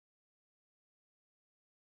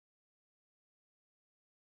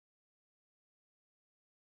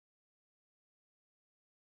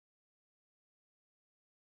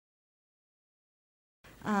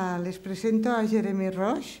Les presento a Jérémie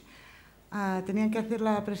Roche. Tenían que hacer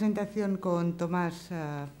la presentación con Tomás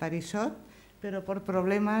Parisot, pero por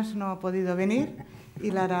problemas no ha podido venir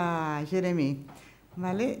y la hará Jérémie.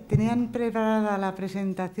 ¿Vale? Tenían preparada la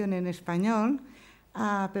presentación en español,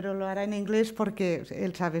 pero lo hará en inglés porque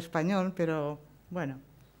él sabe español, pero bueno,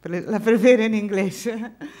 la prefiere en inglés.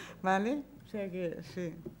 ¿Vale? O sea que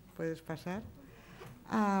sí, puedes pasar.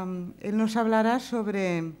 Él nos hablará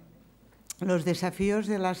sobre los desafíos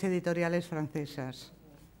de las editoriales francesas.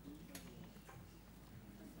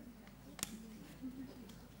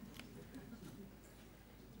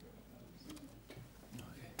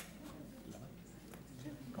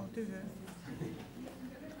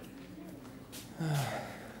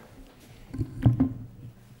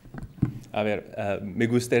 A ver, me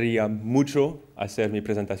gustaría mucho hacer mi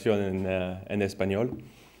presentación en español,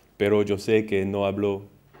 pero yo sé que no hablo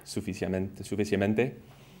suficientemente,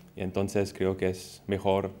 y entonces creo que es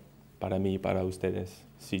mejor para mí y para ustedes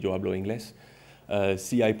si yo hablo inglés.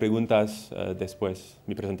 Si hay preguntas después,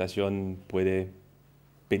 mi presentación puede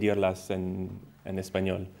pedirlas en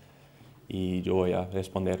español y yo voy a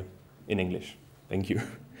responder en inglés. Thank you.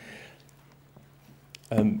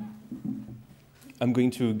 I'm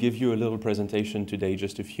going to give you a little presentation today,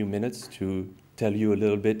 just a few minutes, to tell you a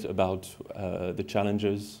little bit about the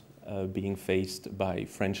challenges being faced by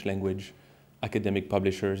French language academic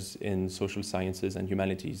publishers in social sciences and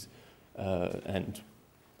humanities. And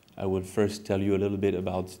I will first tell you a little bit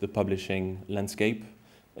about the publishing landscape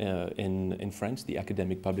in France, the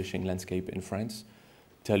academic publishing landscape in France,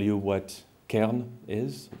 tell you what Cairn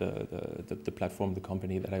is, the platform, the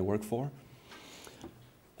company that I work for,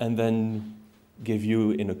 and then give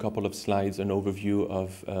you in a couple of slides an overview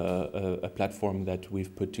of a platform that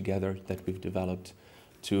we've put together, that we've developed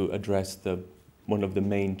to address one of the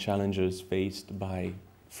main challenges faced by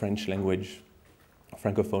French language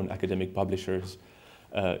Francophone academic publishers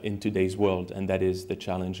in today's world, and that is the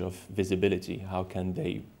challenge of visibility. How can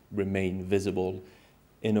they remain visible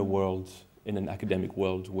in a world, in an academic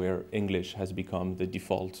world where English has become the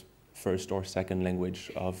default first or second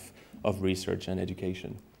language of research and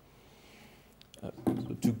education?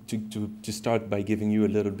 To start by giving you a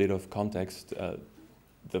little bit of context,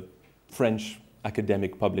 the French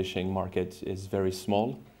academic publishing market is very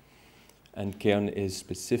small, and Cairn is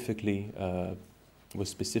was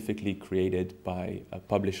specifically created by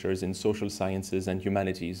publishers in social sciences and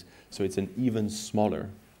humanities, so it's an even smaller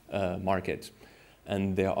market.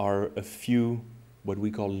 And there are a few what we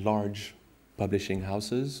call large publishing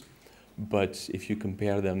houses, but if you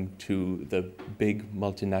compare them to the big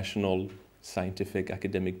multinational scientific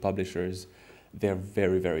academic publishers, they're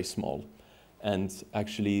very, very small. And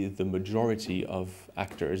actually the majority of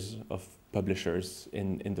actors, of publishers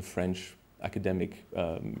in the French academic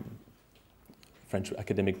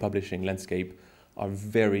publishing landscape are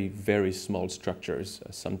very, very small structures.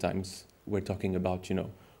 Sometimes we're talking about,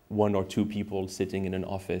 one or two people sitting in an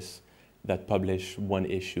office that publish one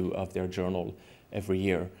issue of their journal every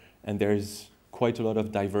year. And there's quite a lot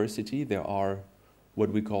of diversity. There are what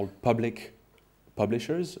we call public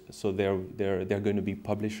publishers. So they're going to be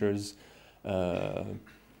publishers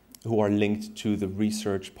who are linked to the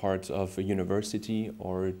research part of a university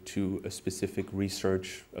or to a specific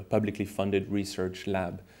research, a publicly funded research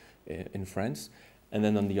lab in France. And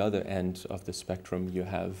then on the other end of the spectrum, you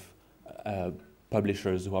have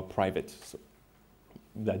publishers who are private, so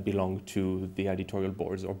that belong to the editorial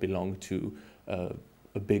boards or belong to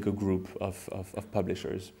a bigger group of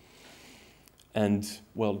publishers. And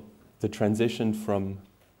well, the transition from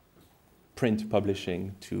print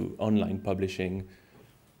publishing to online publishing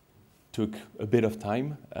took a bit of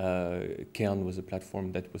time. Cairn was a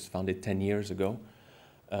platform that was founded 10 years ago.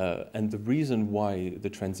 And the reason why the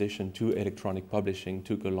transition to electronic publishing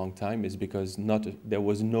took a long time is because there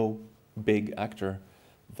was no big actor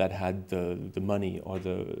that had the money or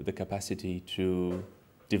the capacity to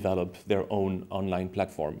develop their own online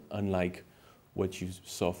platform, unlike what you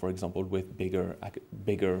saw, for example, with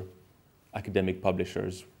bigger academic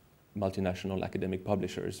publishers, multinational academic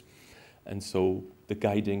publishers. And so the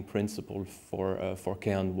guiding principle for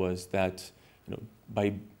Cairn was that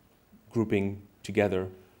by grouping together,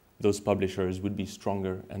 those publishers would be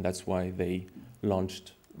stronger, and that's why they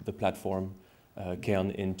launched the platform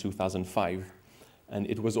Cairn in 2005. And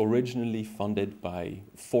it was originally funded by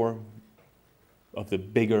 4 of the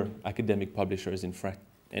bigger academic publishers in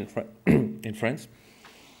France,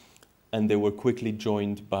 and they were quickly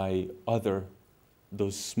joined by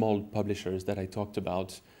those small publishers that I talked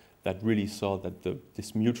about that really saw that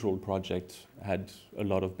this mutual project had a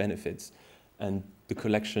lot of benefits. And the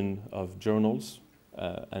collection of journals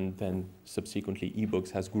and then subsequently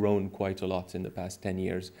ebooks has grown quite a lot in the past 10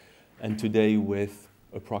 years. And today, with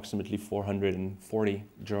approximately 440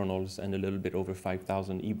 journals and a little bit over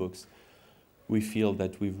 5,000 ebooks, we feel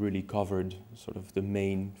that we've really covered sort of the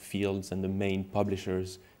main fields and the main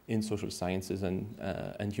publishers in social sciences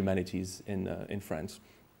and humanities in France.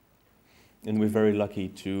 And we're very lucky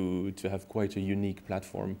to have quite a unique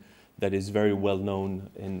platform that is very well known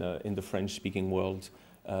in the French-speaking world,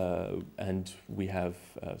 and we have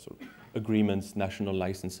sort of agreements, national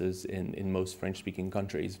licenses in most French-speaking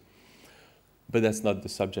countries. But that's not the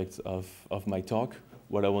subject of my talk.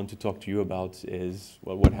 What I want to talk to you about is,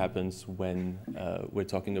 well, what happens when we're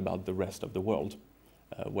talking about the rest of the world.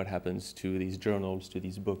 What happens to these journals, to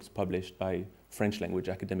these books published by French language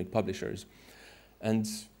academic publishers. And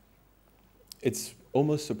it's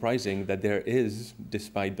almost surprising that there is,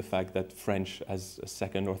 despite the fact that French as a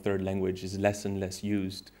second or third language is less and less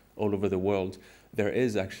used all over the world, there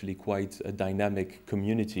is actually quite a dynamic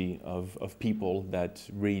community of people that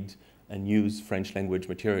read and use French language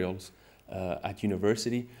materials at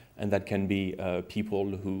university, and that can be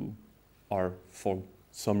people who are, for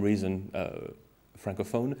some reason,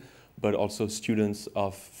 Francophone, but also students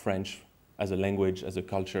of French as a language, as a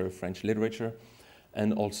culture, French literature,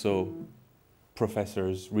 and also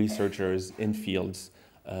professors, researchers in fields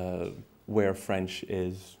where French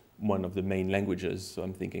is one of the main languages. So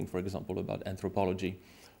I'm thinking, for example, about anthropology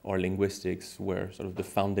or linguistics, where sort of the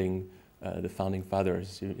founding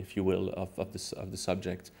fathers, if you will, of the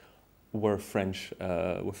subject were French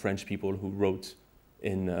people who wrote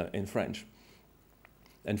in French.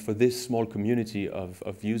 And for this small community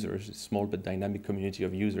of users, small but dynamic community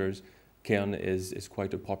of users, Cairn is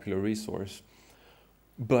quite a popular resource.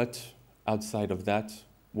 But outside of that,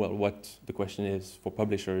 well, what the question is for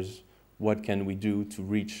publishers, what can we do to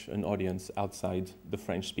reach an audience outside the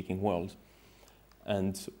French-speaking world?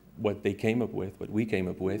 And what we came up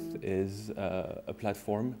with is a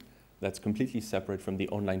platform that's completely separate from the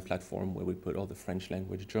online platform where we put all the French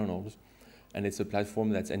language journals. And it's a platform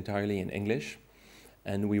that's entirely in English.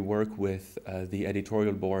 And we work with the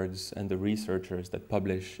editorial boards and the researchers that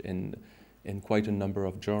publish in quite a number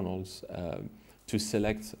of journals to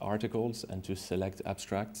select articles and to select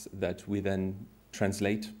abstracts that we then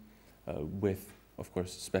translate with, of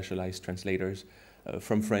course, specialized translators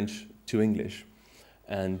from French to English.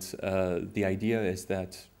 And the idea is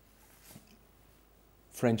that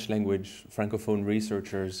French language, Francophone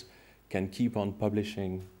researchers can keep on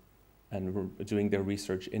publishing and doing their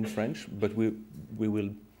research in French, but we will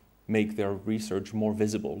make their research more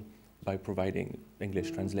visible by providing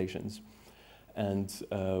English translations. And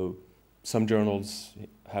some journals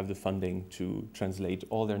have the funding to translate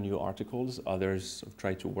all their new articles. Others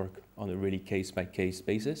try to work on a really case-by-case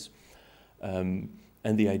basis. And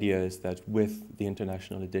the idea is that with the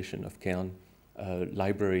international edition of Cairn,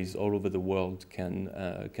 libraries all over the world can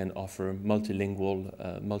offer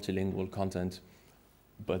multilingual content,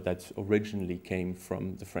 but that originally came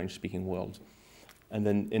from the French-speaking world. And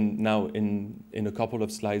then in a couple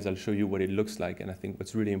of slides, I'll show you what it looks like. And I think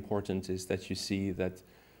what's really important is that you see that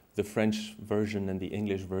the French version and the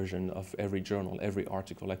English version of every journal, every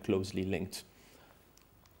article are closely linked.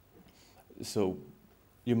 So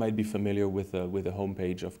you might be familiar with the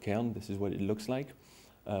homepage of Cairn. This is what it looks like.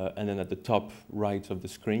 And then at the top right of the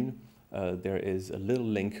screen, there is a little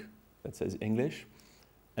link that says English.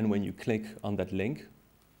 And when you click on that link,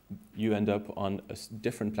 you end up on a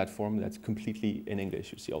different platform that's completely in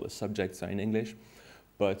English. You see all the subjects are in English,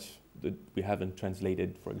 but we haven't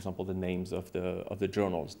translated, for example, the names of the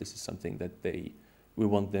journals. This is something that we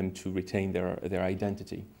want them to retain their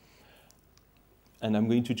identity. And I'm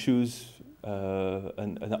going to choose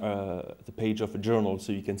the page of a journal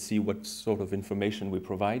so you can see what sort of information we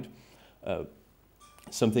provide.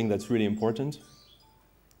 Something that's really important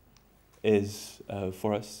is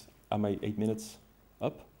for us, am I 8 minutes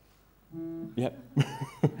up? Yeah.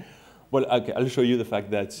 Well, okay, I'll show you the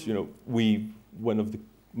fact that one of the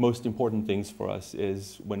most important things for us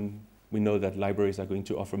is when we know that libraries are going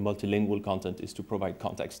to offer multilingual content is to provide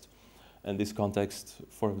context. And this context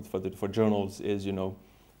for journals is,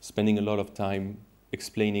 spending a lot of time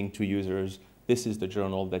explaining to users, this is the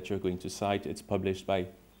journal that you're going to cite. It's published by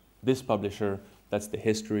this publisher. That's the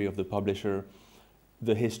history of the publisher.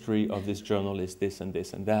 The history of this journal is this and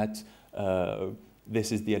this and that.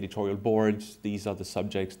 This is the editorial board. These are the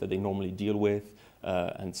subjects that they normally deal with.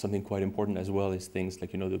 And something quite important as well is things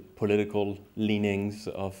like, the political leanings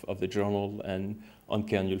of the journal. And on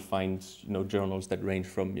Cairn, you'll find, journals that range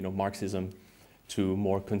from, Marxism to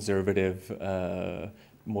more conservative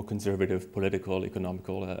political,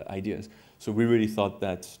 economical ideas. So we really thought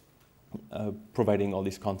that providing all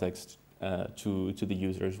this context to the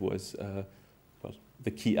users was well,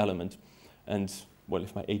 the key element. And well,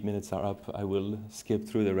 if my 8 minutes are up, I will skip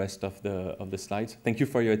through the rest of the slides. Thank you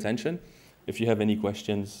for your attention. If you have any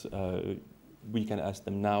questions, we can ask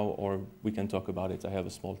them now, or we can talk about it. I have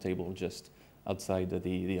a small table just outside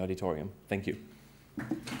the auditorium. Thank you.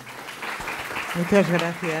 Muchas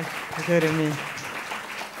gracias, Jérémie.